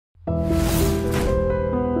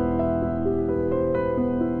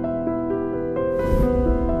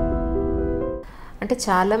అంటే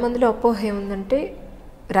చాలా మందిలో అపోహ ఏముందంటే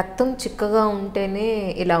రక్తం చిక్కగా ఉంటేనే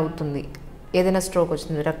ఇలా అవుతుంది, ఏదైనా స్ట్రోక్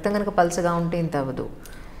వచ్చింది, రక్తం కనుక పల్చగా ఉంటే ఇంత అవ్వదు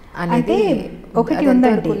అంటే ఒకటి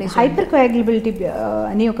ఉందండి, హైపర్ కోయాగ్యులబిలిటీ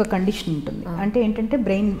అని ఒక కండిషన్ ఉంటుంది. అంటే ఏంటంటే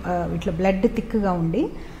బ్రెయిన్ ఇట్లా బ్లడ్ థిక్గా ఉండి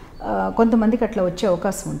కొంతమందికి అట్లా వచ్చే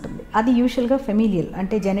అవకాశం ఉంటుంది. అది యూజువల్గా ఫెమిలియల్,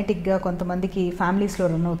 అంటే జెనెటిక్గా కొంతమందికి ఫ్యామిలీస్లో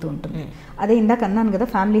రన్ అవుతూ ఉంటుంది. అదే ఇందాక అన్నాను కదా,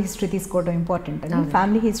 ఫ్యామిలీ హిస్టరీ తీసుకోవడం ఇంపార్టెంట్ అని.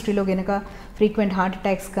 ఫ్యామిలీ హిస్టరీలో కనుక ఫ్రీక్వెంట్ హార్ట్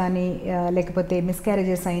అటాక్స్ కానీ లేకపోతే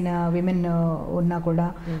మిస్క్యారేజెస్ అయిన విమెన్ ఉన్నా కూడా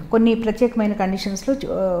కొన్ని ప్రత్యేకమైన కండిషన్స్లో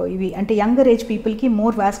ఇవి అంటే యంగర్ ఏజ్ పీపుల్కి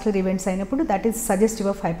మోర్ వాస్కులర్ ఈవెంట్స్ అయినప్పుడు that is suggestive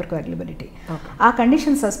of hyper కోయాగ్యులబిలిటీ. ఆ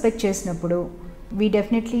కండిషన్ సస్పెక్ట్ చేసినప్పుడు we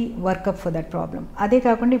definitely workup for that problem. అదే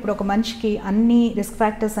కాకుండా ఇప్పుడు ఒక మనిషికి అన్ని రిస్క్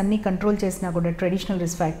ఫ్యాక్టర్స్ అన్నీ కంట్రోల్ చేసినా కూడా traditional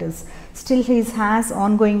risk factors still he's has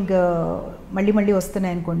on going మళ్ళీ మళ్ళీ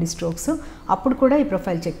వస్తున్నాయి అనుకోండి స్ట్రోక్స్, అప్పుడు కూడా ఈ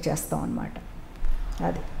ప్రొఫైల్ చెక్ చేస్తాం అన్నమాట.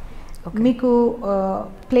 అది మీకు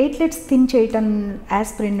ప్లేట్లెట్స్ థిన్ చేయటం,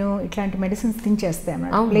 యాస్పిరిన్ ఇట్లాంటి మెడిసిన్స్ థిన్ చేస్తాయి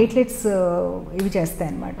అన్నమాట, ప్లేట్లెట్స్ ఇవి చేస్తాయి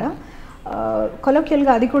అన్నమాట.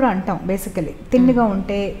 కొలోక్యల్గా అది కూడా అంటాం బేసికలీ, థిన్గా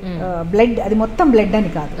ఉంటే బ్లడ్, అది మొత్తం బ్లడ్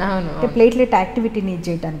అని కాదు, అంటే ప్లేట్లెట్ యాక్టివిటీని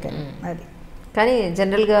చేయడానికి అది. కానీ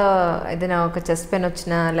జనరల్గా ఏదైనా ఒక చెస్ట్ పెయిన్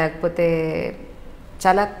వచ్చినా లేకపోతే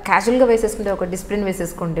చాలా క్యాజువల్గా వేసేసుకుంటే ఒక డిస్ప్రిన్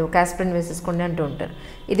వేసేసుకోండి, ఒక ఆస్పిరిన్ వేసేసుకోండి అంటూ ఉంటారు.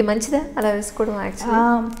 ఇది మంచిదా అలా వేసుకోవడం?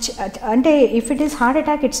 అంటే if it is heart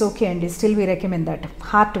attack it's okay అండి, still we recommend that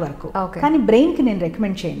heart వరకు. కానీ బ్రెయిన్కి నేను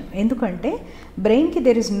రికమెండ్ చేయను, ఎందుకంటే బ్రెయిన్కి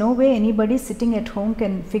there is no way anybody sitting at home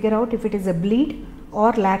can figure out if it is a bleed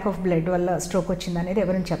are lack of blood వల్ల stroke వచ్చింది అనేది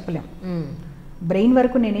ఎవరైనా చెప్పలేం. బ్రెయిన్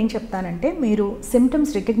వరకు నేనేం చెప్తానంటే, మీరు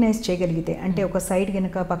సిమ్టమ్స్ రికగ్నైజ్ చేయగలిగితే, అంటే ఒక సైడ్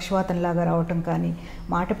కనుక పక్షవాతం లాగా రావటం కానీ,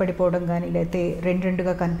 మాట పడిపోవడం కానీ, లేకపోతే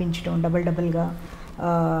రెండుగా కనిపించడం, డబుల్గా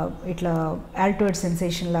ఇట్లా ఆల్టర్డ్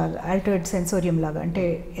సెన్సేషన్ లాగా, ఆల్టర్డ్ సెన్సోరియం లాగా, అంటే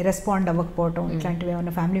రెస్పాండ్ అవ్వకపోవటం, ఇట్లాంటివి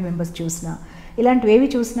ఏమైనా ఫ్యామిలీ మెంబర్స్ చూసినా, ఇలాంటివి ఏవి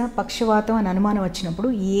చూసినా పక్షవాతం అని అనుమానం వచ్చినప్పుడు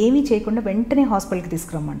ఏమీ చేయకుండా వెంటనే హాస్పిటల్కి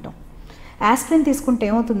తీసుకురమ్మంటాం. యాస్పిరిన్ తీసుకుంటే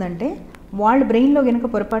ఏమవుతుందంటే, వాళ్ళు బ్రెయిన్లో కనుక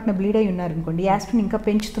పొరపాటున బ్లీడ్ అయి ఉన్నారనుకోండి, యాస్పిరిన్ ఇంకా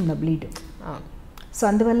పెంచుతుంది బ్లీడ్. సో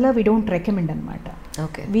అందువల్ల వీ డోంట్ రికమెండ్ అనమాట.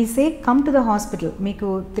 We say come to the hospital. మీకు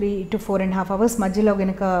 3 to 4.5 hours మధ్యలో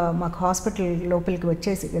కనుక మాకు హాస్పిటల్ లోపలికి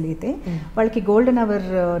వచ్చేసగలిగితే వాళ్ళకి గోల్డెన్ అవర్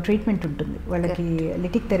ట్రీట్మెంట్ ఉంటుంది, వాళ్ళకి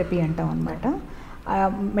లిటిక్ థెరపీ అంటాం అనమాట.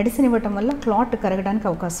 మెడిసిన్ ఇవ్వటం వల్ల క్లాట్ కరగడానికి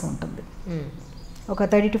అవకాశం ఉంటుంది. ఒక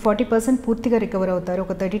 30 to 40% పూర్తిగా రికవర్ అవుతారు,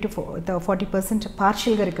 ఒక 30 to 40%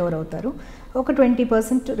 పార్షియల్గా రికవర్ అవుతారు, ఒక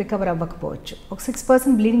 20% రికవర్ అవ్వకపోవచ్చు, ఒక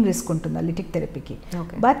 6% బ్లీడింగ్ రిస్క్ ఉంటుంది ఆ లిటిక్ థెరపీకి.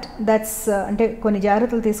 బట్ దట్స్ అంటే కొన్ని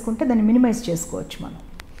జాగ్రత్తలు తీసుకుంటే దాన్ని మినిమైజ్ చేసుకోవచ్చు మనం.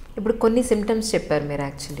 ఇప్పుడు కొన్ని సిమ్టమ్స్ చెప్పారు మీరు,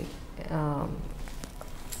 యాక్చువల్లీ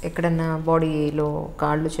ఎక్కడన్నా బాడీలో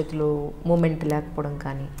కాళ్ళు చేతులు మూమెంట్ లేకపోవడం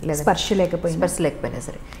కానీ, లేదా స్పర్శ లేకపోయినా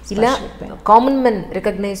సరే, ఇలా కామన్ మ్యాన్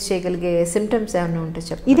రికగ్నైజ్ చేయగలిగే సిమ్టమ్స్ ఏమైనా ఉంటే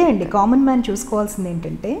చెప్పండి. ఇదే అండి, కామన్ మ్యాన్ చూసుకోవాల్సింది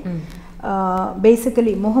ఏంటంటే,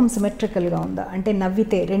 బేసికలీ మొహం సిమెట్రికల్గా ఉందా, అంటే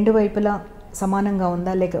నవ్వితే రెండు వైపులా సమానంగా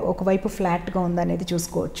ఉందా, లేక ఒకవైపు ఫ్లాట్గా ఉందా అనేది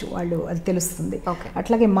చూసుకోవచ్చు వాళ్ళు, అది తెలుస్తుంది.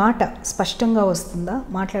 అట్లాగే మాట స్పష్టంగా వస్తుందా,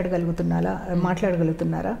 మాట్లాడగలుగుతున్నారా,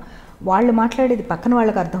 వాళ్ళు మాట్లాడేది పక్కన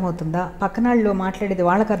వాళ్ళకి అర్థమవుతుందా, పక్కన వాళ్ళు మాట్లాడేది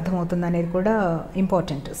వాళ్ళకి అర్థమవుతుందా అనేది కూడా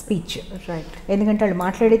ఇంపార్టెంట్. స్పీచ్ రైట్, ఎందుకంటే వాళ్ళు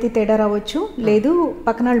మాట్లాడేది తేడా రావచ్చు, లేదు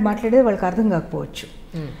పక్కన వాళ్ళు మాట్లాడేది వాళ్ళకి అర్థం కాకపోవచ్చు.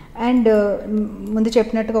 అండ్ ముందు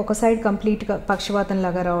చెప్పినట్టుగా ఒక సైడ్ కంప్లీట్గా పక్షవాతం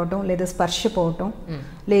లాగా రావడం, లేదా స్పర్శ పోవటం,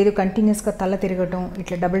 లేదు కంటిన్యూస్గా తల తిరగటం,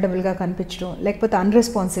 ఇట్లా డబుల్గా కనిపించడం, లేకపోతే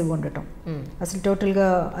అన్రెస్పాన్సివ్గా ఉండటం, అసలు టోటల్గా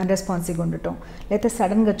అన్రెస్పాన్సివ్గా ఉండటం, లేకపోతే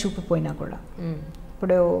సడన్గా చూపిపోయినా కూడా.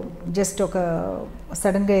 ఇప్పుడు జస్ట్ ఒక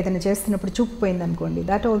సడన్గా ఏదైనా చేస్తున్నప్పుడు చూపిపోయింది అనుకోండి,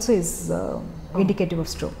 that also is indicative of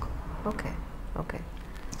stroke. Okay.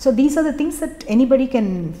 So these are the things that anybody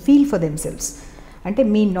can feel for themselves. అంటే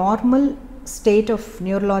మీ normal state of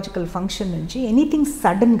neurological function నుంచి ఎనీథింగ్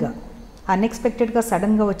సడన్గా అన్ఎక్స్పెక్టెడ్గా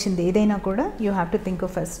సడన్గా వచ్చింది ఏదైనా కూడా you have to think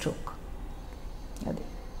of a stroke. అది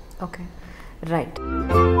okay, right.